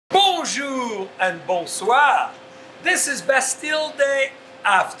Bonjour and bonsoir. This is Bastille Day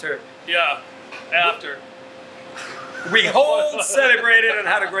after. Yeah, after. We all celebrated and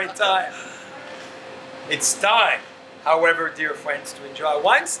had a great time. It's time, however, dear friends, to enjoy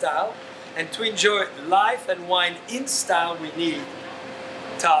wine style and to enjoy life and wine in style. We need,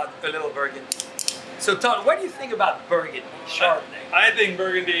 Todd, a little Burgundy. So Todd, what do you think about Burgundy, Chardonnay? I think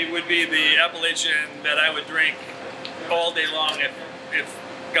Burgundy would be the appellation that I would drink all day long if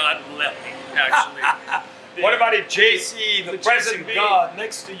God let me, actually. What about if JC, the present God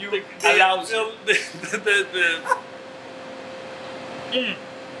next to you, allows you?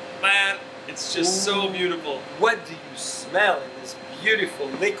 Man, it's just so beautiful. What do you smell in this beautiful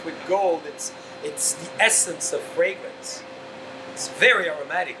liquid gold? It's the essence of fragrance. It's very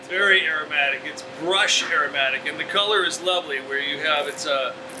aromatic. Very aromatic. It's brush aromatic, and the color is lovely. Where you have it's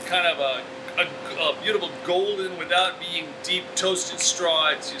a kind of a beautiful golden without being deep toasted straw.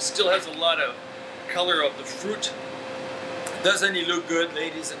 It still has a lot of color of the fruit. Doesn't he look good,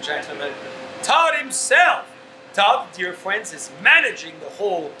 ladies and gentlemen? Todd himself, Todd, dear friends, is managing the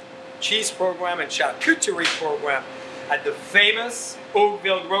whole cheese program and charcuterie program at the famous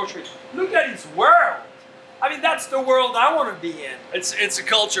Oakville Grocery. Look at his world. I mean, that's the world I want to be in. It's a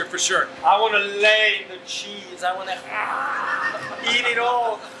culture for sure. I want to lay the cheese. I want to eat it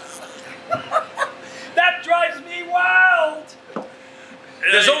all. That drives me wild.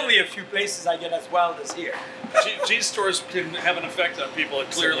 There's only a few places I get as wild as here. Cheese stores can have an effect on people.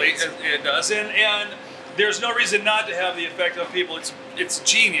 Clearly, it does, and there's no reason not to have the effect on people. It's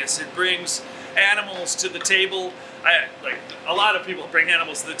genius. It brings animals to the table. Like a lot of people bring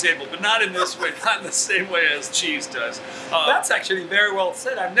animals to the table, but not in this way, not in the same way as cheese does. That's actually very well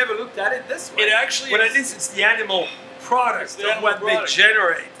said. I've never looked at it this way. It actually, but at least it's the animal product of what they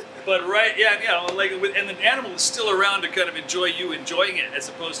generate. But and the animal is still around to kind of enjoy you enjoying it, as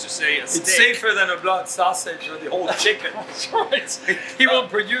opposed to say a steak. It's safer than a blood sausage or the whole chicken. That's right. He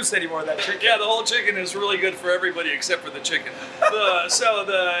won't produce any more of that chicken. Yeah, the whole chicken is really good for everybody except for the chicken.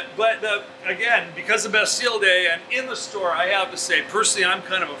 Again, because of Bastille Day and in the store, I have to say, personally, I'm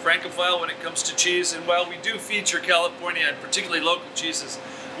kind of a Francophile when it comes to cheese. And while we do feature California and particularly local cheeses,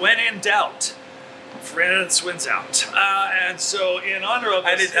 when in doubt, France wins out. And so in honor of...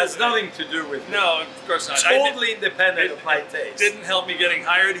 And it has nothing to do with... No, of course not. Totally independent of my taste. Didn't help me getting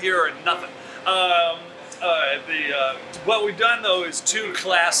hired here or nothing. What we've done, though, is two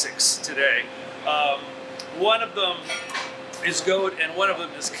classics today. One of them is goat and one of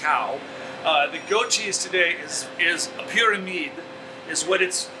them is cow. The goat cheese today is a pyramide, is what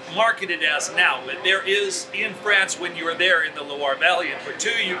it's marketed as now, but there is in France, when you are there in the Loire Valley in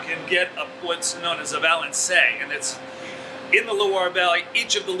Poitou, you can get what's known as a Valençay, and it's in the Loire Valley.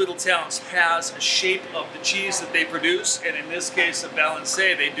 Each of the little towns has a shape of the cheese that they produce, and in this case of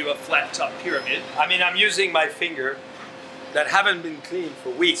Valençay, they do a flat top pyramid. I mean, I'm using my finger that haven't been cleaned for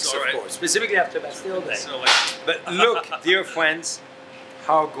weeks, of course, specifically after Bastille Day. But look, dear friends,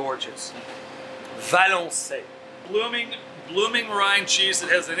 how gorgeous. Valençay. Blooming rind cheese that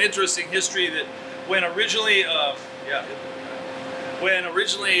has an interesting history that when originally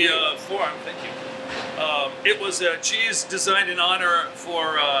formed, thank you, it was a cheese designed in honor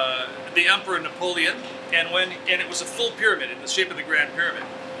for the Emperor Napoleon, and it was a full pyramid in the shape of the Grand Pyramid.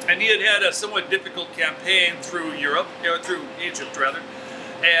 And he had had a somewhat difficult campaign through Europe, through Egypt rather,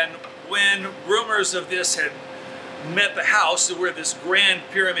 and when rumors of this had met the house where this grand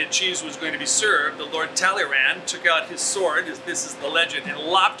pyramid cheese was going to be served, the Lord Talleyrand took out his sword, this is the legend, and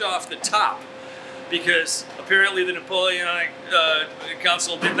lopped off the top, because apparently the Napoleonic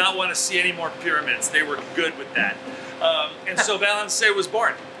Council did not want to see any more pyramids. They were good with that. And so Valençay was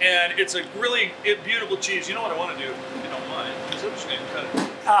born, and it's a really beautiful cheese. You know what I want to do, if you don't mind? I'm just going to cut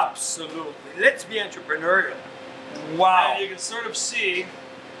it. Absolutely. Let's be entrepreneurial. Wow. And you can sort of see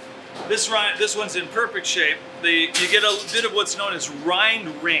this one's in perfect shape. You get a bit of what's known as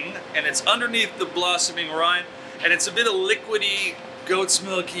rind ring, and it's underneath the blossoming rind, and it's a bit of liquidy, goat's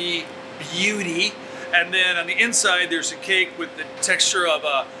milky beauty. And then on the inside, there's a cake with the texture of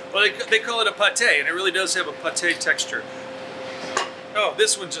a, well, they call it a pâté, and it really does have a pâté texture. Oh,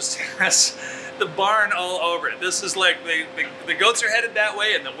 this one just has the barn all over it. This is like the goats are headed that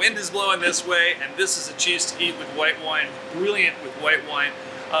way, and the wind is blowing this way, and this is a cheese to eat with white wine, brilliant with white wine.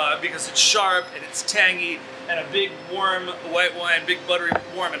 Because it's sharp and it's tangy, and a big warm white wine, big buttery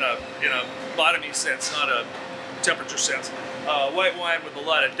warm in a bottomy sense, not a temperature sense. White wine with a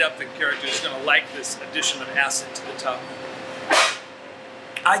lot of depth and character is going to like this addition of acid to the top.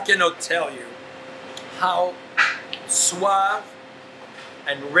 I cannot tell you how suave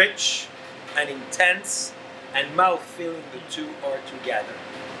and rich and intense and mouth-filling the two are together.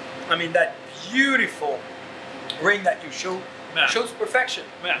 I mean, that beautiful ring that you show shows perfection.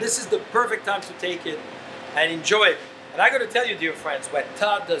 This is the perfect time to take it and enjoy it. And I got to tell you, dear friends, what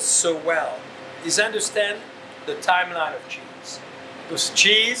Todd does so well is understand the timeline of cheese. Because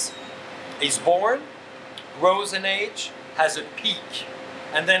cheese is born, grows in age, has a peak,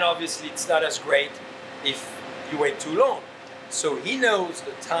 and then obviously it's not as great if you wait too long. So he knows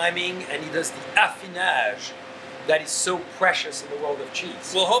the timing, and he does the affinage that is so precious in the world of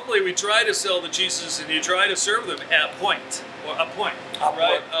cheese. Well, hopefully we try to sell the cheeses and you try to serve them at point, or a point,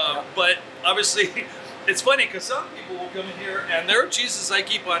 right? Yeah. But obviously, it's funny because some people will come in here and there are cheeses I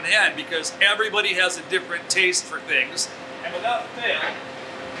keep on hand because everybody has a different taste for things. And without fail,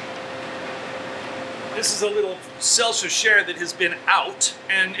 this is a little Celsius that has been out,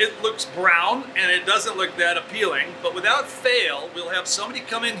 and it looks brown and it doesn't look that appealing. But without fail, we'll have somebody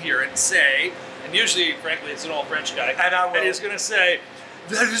come in here and say, and usually, frankly, it's an old French guy, and he's going to say,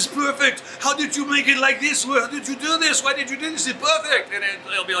 "That is perfect. How did you make it like this? How did you do this? Why did you do this? It's perfect." And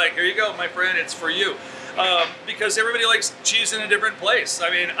he'll be like, "Here you go, my friend. It's for you." Because everybody likes cheese in a different place.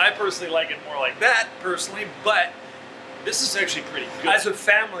 I mean, I personally like it more like that, personally, but this is actually pretty good. As a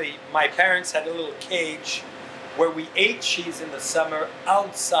family, my parents had a little cage where we ate cheese in the summer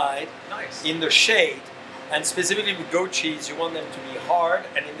outside, in the shade. And specifically with goat cheese, you want them to be hard,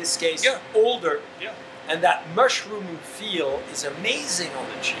 and in this case, older. Yeah. And that mushroom feel is amazing on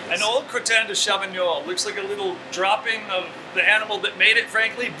the cheese. An old Crottin de Chavignon looks like a little dropping of the animal that made it,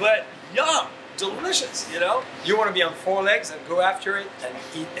 frankly, but yum, delicious, you know? You want to be on four legs and go after it and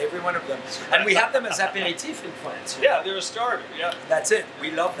eat every one of them. And we have them as aperitif in France. Yeah, they're a starter, yeah. That's it. We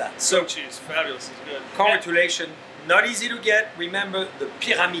love that. So, goat cheese, fabulous, it's good. Congratulations. Not easy to get. Remember the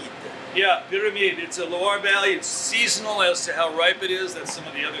pyramide. Yeah, pyramide. It's a Loire Valley. It's seasonal as to how ripe it is. That's some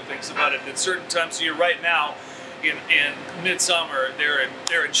of the other things about it. At certain times of year, right now, in midsummer,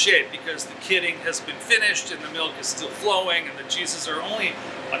 they're in shape because the kidding has been finished and the milk is still flowing and the cheeses are only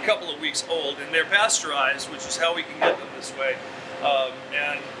a couple of weeks old and they're pasteurized, which is how we can get them this way.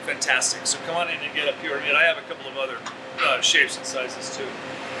 And fantastic. So come on in and get a pyramid. I have a couple of other shapes and sizes too.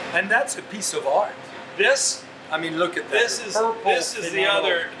 And that's a piece of art. This. I mean, look at that. This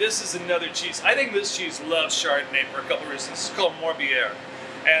is another cheese. I think this cheese loves Chardonnay for a couple of reasons. It's called Morbière.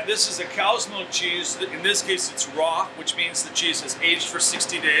 And this is a cow's milk cheese. In this case, it's raw, which means the cheese is aged for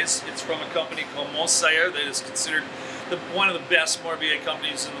 60 days. It's from a company called Montsayer that is considered one of the best Morbier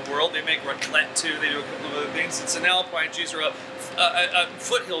companies in the world. They make raclette too. They do a couple of other things. It's an Alpine cheese, or a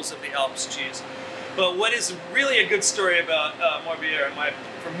foothills of the Alps cheese. But what is really a good story about Morbier,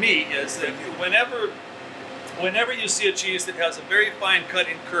 for me, is that whenever you see a cheese that has a very fine cut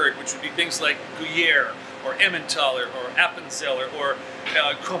in curd, which would be things like Gruyere or Emmentaler or Appenzeller or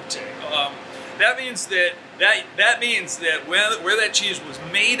Comté, that means that where that cheese was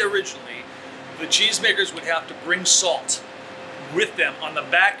made originally, the cheesemakers would have to bring salt with them on the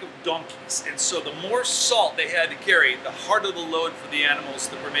back of donkeys, and so the more salt they had to carry, the harder the load for the animals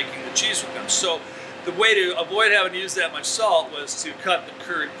that were making the cheese with them. So the way to avoid having to use that much salt was to cut the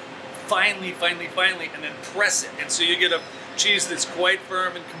curd finely, and then press it. And so you get a cheese that's quite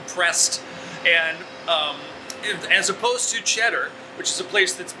firm and compressed. And as opposed to cheddar, which is a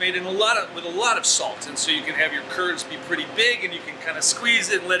place that's made with a lot of salt. And so you can have your curds be pretty big and you can kind of squeeze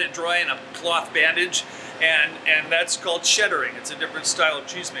it and let it dry in a cloth bandage. And that's called cheddaring. It's a different style of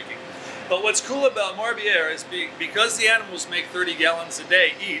cheese making. But what's cool about Morbière is because the animals make 30 gallons a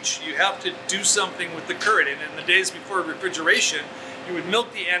day each, you have to do something with the curd. And in the days before refrigeration, you would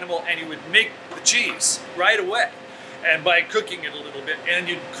milk the animal and you would make the cheese right away, and by cooking it a little bit, and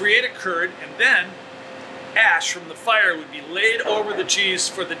you'd create a curd, and then ash from the fire would be laid over the cheese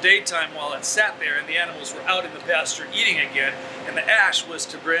for the daytime while it sat there and the animals were out in the pasture eating again, and the ash was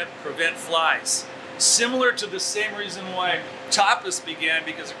to prevent flies. Similar to the same reason why tapas began,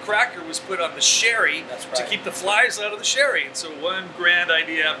 because a cracker was put on the sherry to keep the flies out of the sherry. And so one grand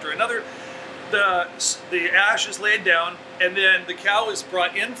idea after another, the ash is laid down, and then the cow is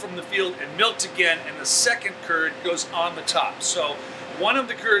brought in from the field and milked again, and the second curd goes on the top. So one of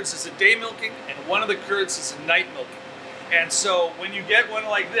the curds is a day milking, and one of the curds is a night milking. And so when you get one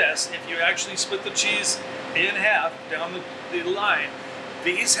like this, if you actually split the cheese in half down the line,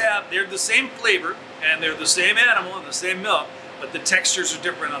 they're the same flavor, and they're the same animal and the same milk, but the textures are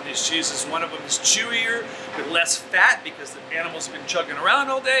different on these cheeses. One of them is chewier with less fat because the animals have been chugging around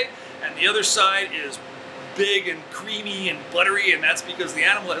all day, and the other side is big and creamy and buttery, and that's because the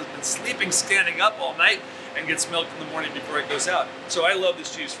animal has been sleeping standing up all night and gets milked in the morning before it goes out. So I love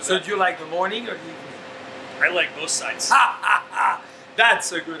this cheese for that. So do you like the morning or the evening? I like both sides. Ha ha ha!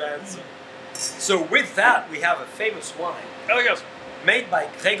 That's a good answer. So with that, we have a famous wine. Oh yes. made by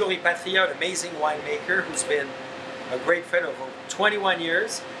Gregory Patria, an amazing winemaker who's been a great friend of over 21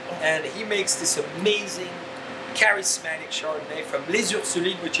 years. And he makes this amazing, charismatic Chardonnay from Les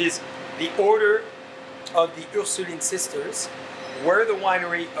Ursulines, which is the order of the Ursuline sisters, were the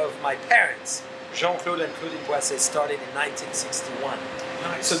winery of my parents, Jean-Claude and Claudine Boisset, started in 1961.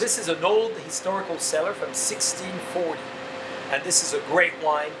 Nice. So this is an old historical cellar from 1640. And this is a great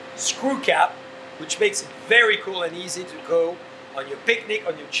wine, screw cap, which makes it very cool and easy to go on your picnic,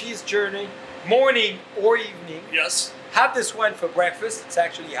 on your cheese journey, morning or evening. Yes. Have this wine for breakfast. It's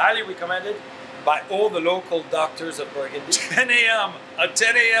actually highly recommended by all the local doctors of Burgundy. 10 a.m. A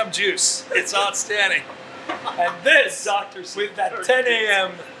 10 a.m. juice. It's outstanding. And this, Doctors with that 10 a.m. 10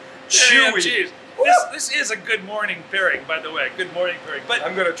 a.m. chewy. cheese. This is a good morning pairing, by the way. Good morning pairing. But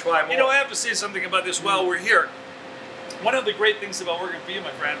I'm going to try more. you know, I have to say something about this while we're here. One of the great things about working for you,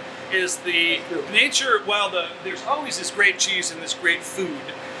 my friend, is the nature. While there's always this great cheese and this great food,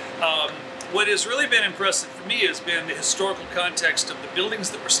 what has really been impressive for me has been the historical context of the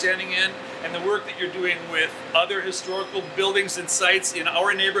buildings that we're standing in and the work that you're doing with other historical buildings and sites in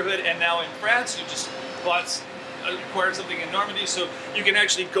our neighborhood and now in France. You just acquired something in Normandy, so you can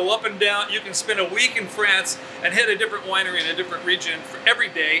actually go up and down. You can spend a week in France and hit a different winery in a different region for every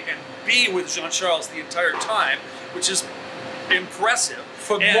day and be with Jean-Charles the entire time, which is impressive.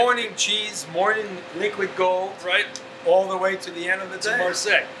 From morning cheese, morning liquid gold, right, all the way to the end of the day. To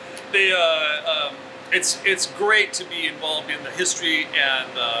Marseille. It's great to be involved in the history and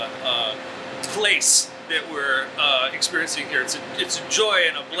place that we're experiencing here. It's a joy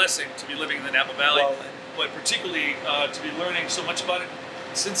and a blessing to be living in the Napa Valley, but particularly to be learning so much about it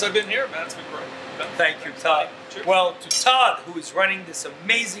since I've been here, man. It's been great. Thank you, Todd. Cheers. Well, to Todd, who is running this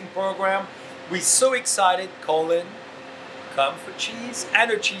amazing program, we're so excited. Call in, come for cheese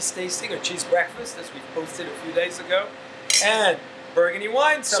and a cheese tasting, or cheese breakfast, as we posted a few days ago, and Burgundy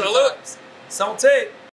wine sometimes. Salute. Santé.